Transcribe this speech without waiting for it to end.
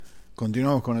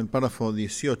Continuamos con el párrafo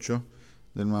 18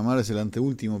 del Mamar, es el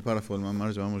anteúltimo párrafo del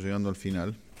Mamar, ya vamos llegando al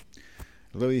final.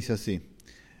 El Rebbe dice así: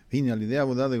 Vine al idea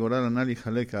de Goral Anali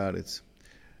Jaleka Aretz.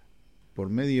 Por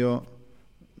medio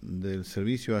del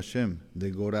servicio a Hashem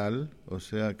de Goral, o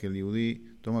sea que el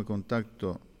Yehudí toma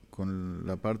contacto con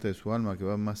la parte de su alma que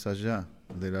va más allá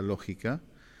de la lógica,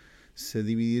 se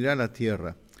dividirá la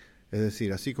tierra. Es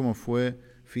decir, así como fue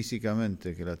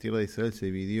físicamente que la tierra de Israel se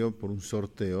dividió por un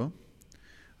sorteo,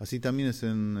 así también es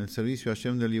en el servicio a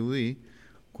Hashem del Yehudí.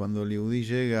 Cuando el Yehudí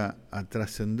llega a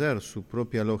trascender su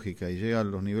propia lógica y llega a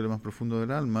los niveles más profundos del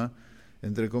alma,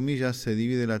 entre comillas, se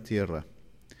divide la tierra.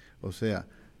 O sea,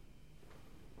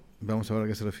 vamos a ver a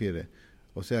qué se refiere.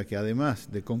 O sea que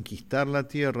además de conquistar la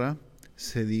tierra,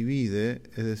 se divide,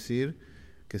 es decir,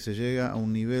 que se llega a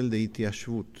un nivel de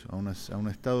itiashut, a un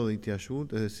estado de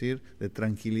itiashut, es decir, de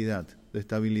tranquilidad, de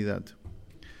estabilidad.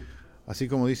 Así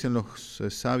como dicen los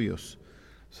sabios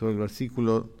sobre el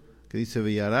versículo que dice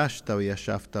Veyarashta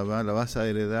Veyashavtava, la vas a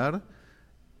heredar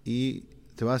y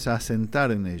te vas a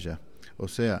asentar en ella. O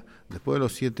sea, después de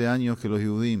los 7 años que los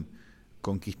Yehudim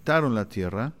conquistaron la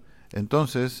tierra,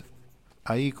 entonces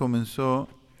ahí comenzó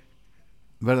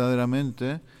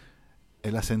verdaderamente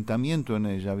el asentamiento en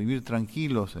ella, vivir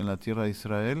tranquilos en la tierra de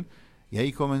Israel, y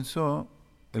ahí comenzó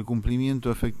el cumplimiento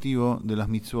efectivo de las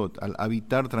mitzvot, al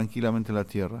habitar tranquilamente la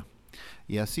tierra.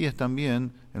 Y así es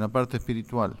también en la parte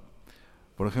espiritual.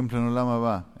 Por ejemplo, en Olam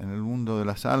Haba, en el mundo de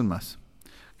las almas,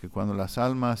 que cuando las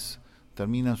almas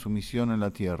terminan su misión en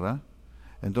la tierra,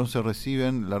 entonces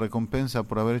reciben la recompensa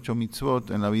por haber hecho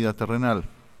mitzvot en la vida terrenal.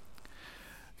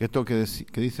 Esto que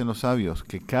dicen los sabios,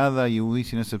 que cada Yehudí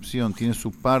sin excepción tiene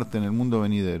su parte en el mundo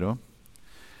venidero,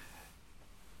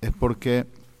 es porque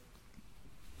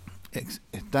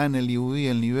está en el Yehudí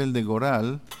el nivel de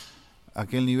Goral,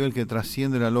 aquel nivel que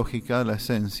trasciende la lógica, la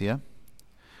esencia,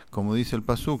 como dice el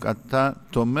Pasuk, Atá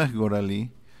Tomech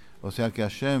Gorali, o sea que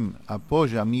Hashem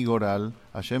apoya mi Goral,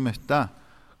 Hashem está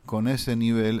con ese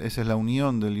nivel, esa es la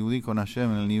unión del Yehudí con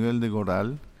Hashem en el nivel de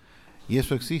Goral, y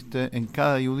eso existe en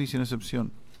cada Yehudí sin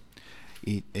excepción.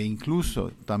 E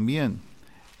incluso también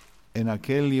en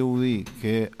aquel Yehudí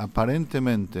que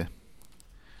aparentemente,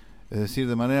 es decir,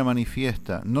 de manera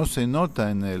manifiesta, no se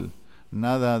nota en él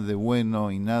nada de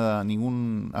bueno y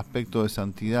ningún aspecto de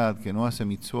santidad, que no hace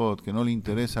mitzvot, que no le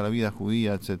interesa la vida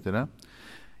judía, etc.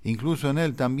 Incluso en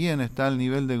él también está el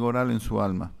nivel de Goral en su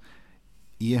alma.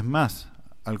 Y es más,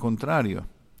 al contrario.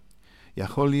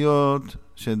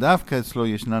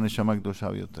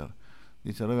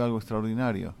 Dice Rebbe algo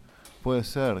extraordinario. Puede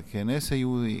ser que en ese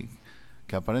Yehudí,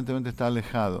 que aparentemente está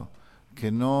alejado, que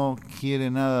no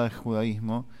quiere nada de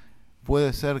judaísmo,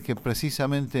 puede ser que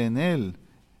precisamente en él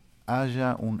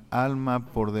haya un alma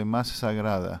por demás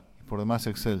sagrada, por demás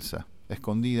excelsa,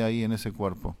 escondida ahí en ese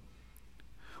cuerpo.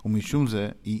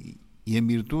 Y en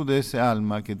virtud de ese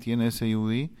alma que tiene ese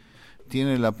Yehudí,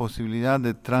 tiene la posibilidad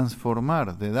de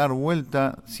transformar, de dar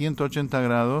vuelta 180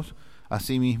 grados a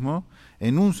sí mismo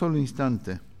en un solo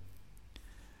instante,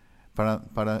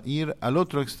 para ir al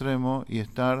otro extremo y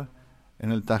estar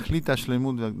en el Tajlit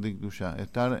Shlemut de Kedusha,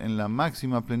 estar en la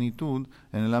máxima plenitud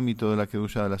en el ámbito de la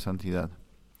Kedusha, de la santidad.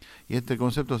 Y este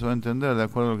concepto se va a entender de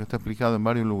acuerdo a lo que está explicado en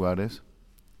varios lugares,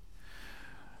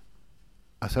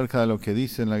 acerca de lo que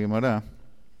dice en la Gemara,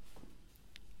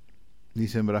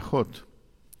 dice en Brajot,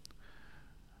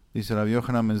 dice Rabbi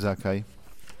Yochanan ben Zakkai,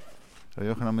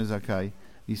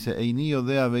 dice, Eini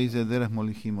yodea beise derech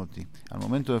molihim oti. Al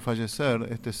momento de fallecer,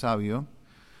 este sabio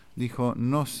dijo,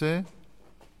 no sé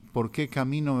por qué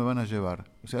camino me van a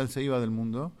llevar. O sea, él se iba del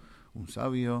mundo, un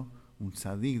sabio, un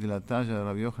tzadik de la talla de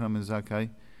Rabbi Yochanan ben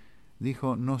Zakkai,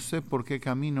 dijo, no sé por qué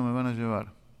camino me van a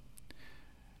llevar.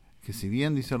 Que si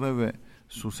bien, dice Rebbe,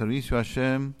 su servicio a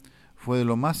Hashem fue de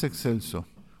lo más excelso,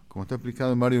 como está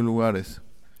explicado en varios lugares,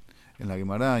 en la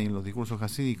Gemara y en los discursos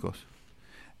hasídicos,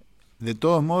 de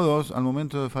todos modos, al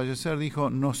momento de fallecer,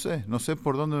 dijo, no sé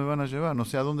por dónde me van a llevar, no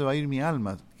sé a dónde va a ir mi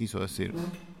alma, quiso decir.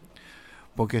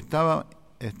 Porque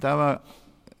estaba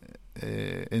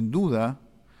en duda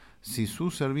si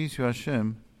su servicio a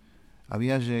Hashem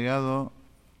había llegado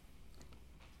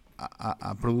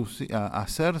a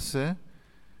hacerse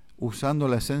usando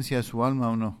la esencia de su alma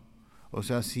o no. O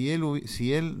sea, si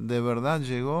él de verdad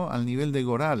llegó al nivel de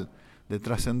Goral, de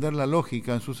trascender la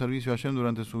lógica en su servicio a Hashem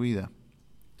durante su vida.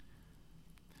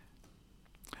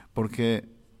 Porque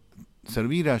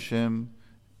servir a Hashem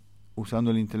usando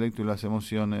el intelecto y las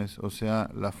emociones, o sea,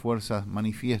 las fuerzas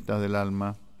manifiestas del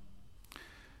alma,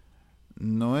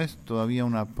 no es todavía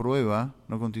una prueba,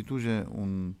 no constituye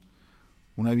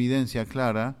una evidencia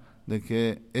clara de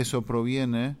que eso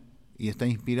proviene y está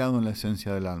inspirado en la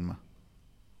esencia del alma.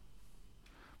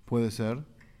 puede ser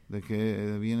de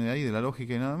que viene de ahí, de la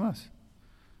lógica y nada más.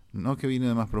 No que viene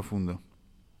de más profundo.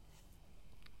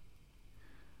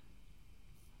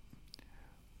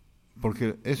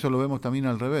 Porque eso lo vemos también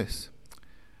al revés.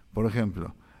 Por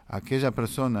ejemplo, aquella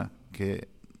persona que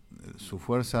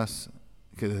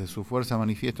desde su fuerza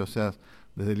manifiesta, o sea,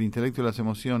 desde el intelecto y las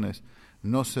emociones,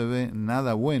 no se ve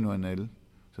nada bueno en él,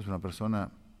 o sea, es una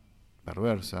persona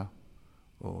perversa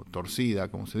o torcida,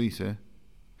 como se dice,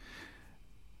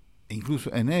 e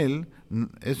incluso en él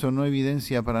eso no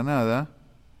evidencia para nada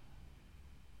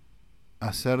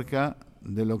acerca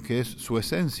de lo que es su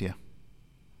esencia,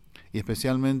 y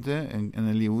especialmente en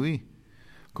el Yehudí.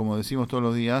 Como decimos todos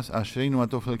los días, Ashreinu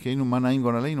atov elkeinu manaim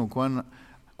goraleinu,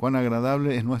 cuán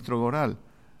agradable es nuestro goral.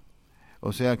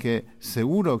 O sea que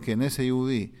seguro que en ese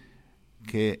Yehudí,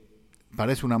 que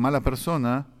parece una mala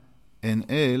persona, en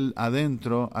él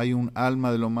adentro hay un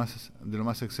alma de lo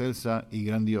más excelsa y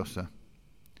grandiosa.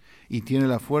 Y tiene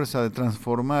la fuerza de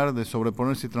transformar, de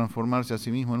sobreponerse y transformarse a sí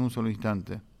mismo en un solo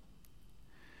instante.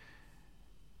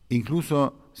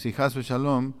 Incluso si Hasbe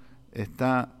Shalom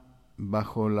está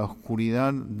bajo la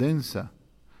oscuridad densa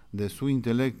de su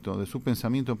intelecto, de su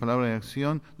pensamiento, palabra y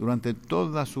acción, durante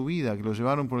toda su vida, que lo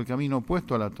llevaron por el camino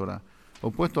opuesto a la Torah,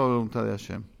 opuesto a la voluntad de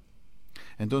Hashem.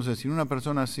 Entonces, si una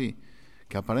persona así,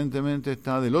 que aparentemente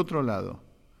está del otro lado,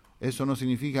 eso no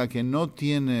significa que no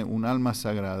tiene un alma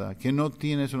sagrada,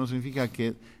 eso no significa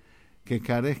que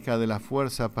carezca de la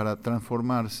fuerza para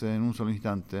transformarse en un solo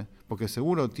instante, porque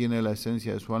seguro tiene la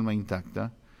esencia de su alma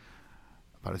intacta.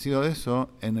 Parecido a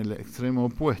eso, en el extremo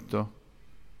opuesto,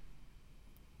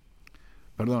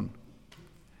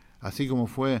 así como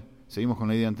fue, seguimos con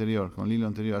la idea anterior, con el hilo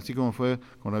anterior, así como fue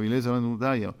con Rabbi Eliezer ben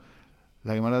Udayo,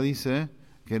 la Gemara dice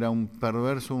que era un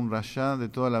perverso, un rayá de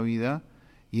toda la vida,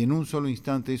 y en un solo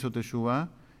instante hizo teshuvá,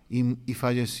 y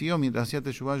falleció mientras hacía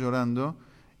teshuvá llorando,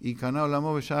 y Kaná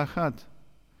Olamó B'Sha'ahat,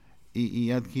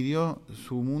 y adquirió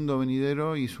su mundo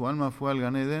venidero, y su alma fue al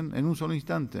Gan Eden en un solo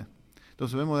instante.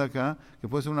 Entonces vemos de acá que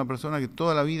puede ser una persona que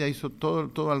toda la vida hizo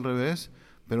todo al revés,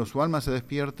 pero su alma se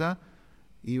despierta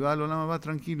y va al Olam, va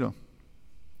tranquilo.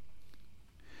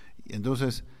 Y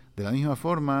entonces, de la misma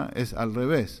forma, es al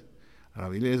revés.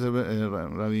 Rabbi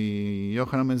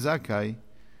Yohanan ben Zakkai,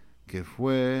 que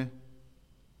fue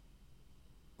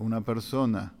una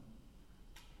persona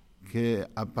que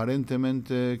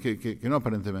aparentemente,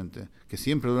 que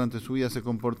siempre durante su vida se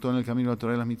comportó en el camino de la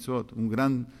Torah y las mitzvot, un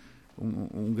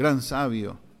gran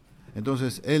sabio.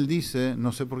 Entonces él dice,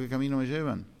 no sé por qué camino me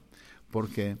llevan. ¿Por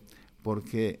qué?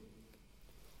 Porque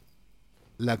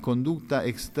la conducta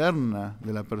externa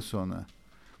de la persona,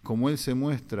 cómo él se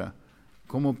muestra,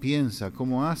 cómo piensa,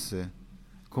 cómo hace,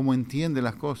 cómo entiende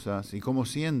las cosas y cómo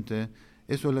siente,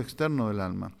 eso es lo externo del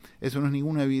alma. Eso no es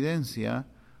ninguna evidencia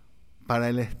para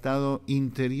el estado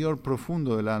interior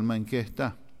profundo del alma en que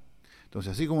está.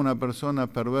 Entonces, así como una persona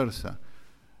perversa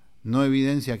no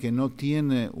evidencia que no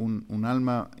tiene un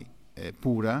alma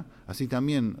pura, así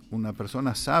también una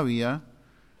persona sabia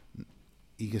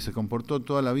y que se comportó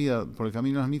toda la vida por el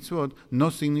camino de las mitzvot, no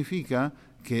significa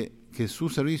que su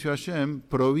servicio a Hashem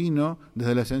provino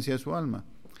desde la esencia de su alma.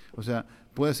 O sea,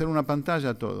 puede ser una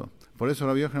pantalla todo. Por eso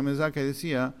Rabbi Yohanan ben Zakkai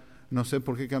decía, no sé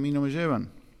por qué camino me llevan.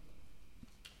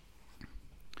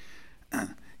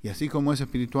 Y así como es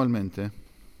espiritualmente,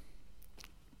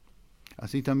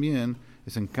 así también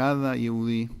es en cada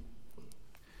Yehudí,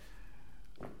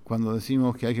 cuando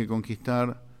decimos que hay que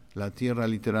conquistar la tierra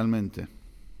literalmente,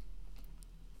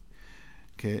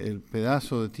 que el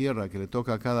pedazo de tierra que le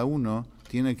toca a cada uno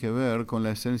tiene que ver con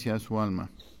la esencia de su alma.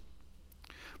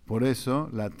 Por eso,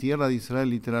 la tierra de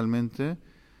Israel literalmente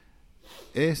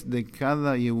es de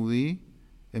cada Yehudí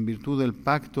en virtud del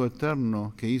pacto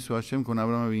eterno que hizo Hashem con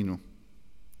Abraham Avinu.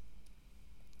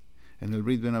 En el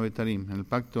Brit Ben Abetarim, en el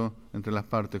pacto entre las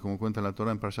partes, como cuenta la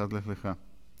Torah en Parashat Lech Lecha.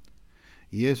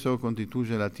 Y eso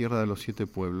constituye la tierra de los 7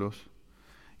 pueblos.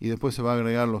 Y después se va a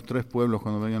agregar los 3 pueblos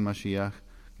cuando venga el Mashiach,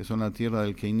 que son la tierra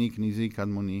del Keinik, Nizik,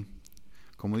 Admoni,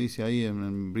 como dice ahí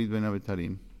en Brit Ben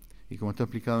Abetarim. Y como está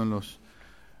explicado en los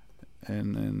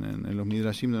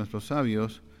Midrashim de nuestros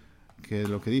sabios, que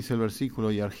lo que dice el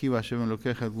versículo, y Arjiva Hashem lo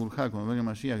que es el Gurja, cuando venga el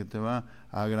Mashiach, que te va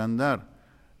a agrandar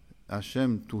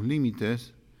Hashem tus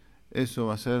límites, eso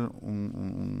va a ser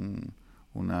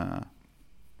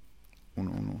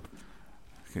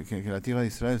que la tierra de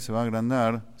Israel se va a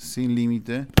agrandar sin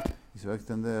límite y se va a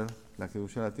extender la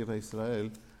Kedushá de la tierra de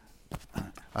Israel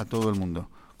a todo el mundo.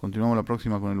 Continuamos la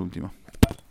próxima con el último.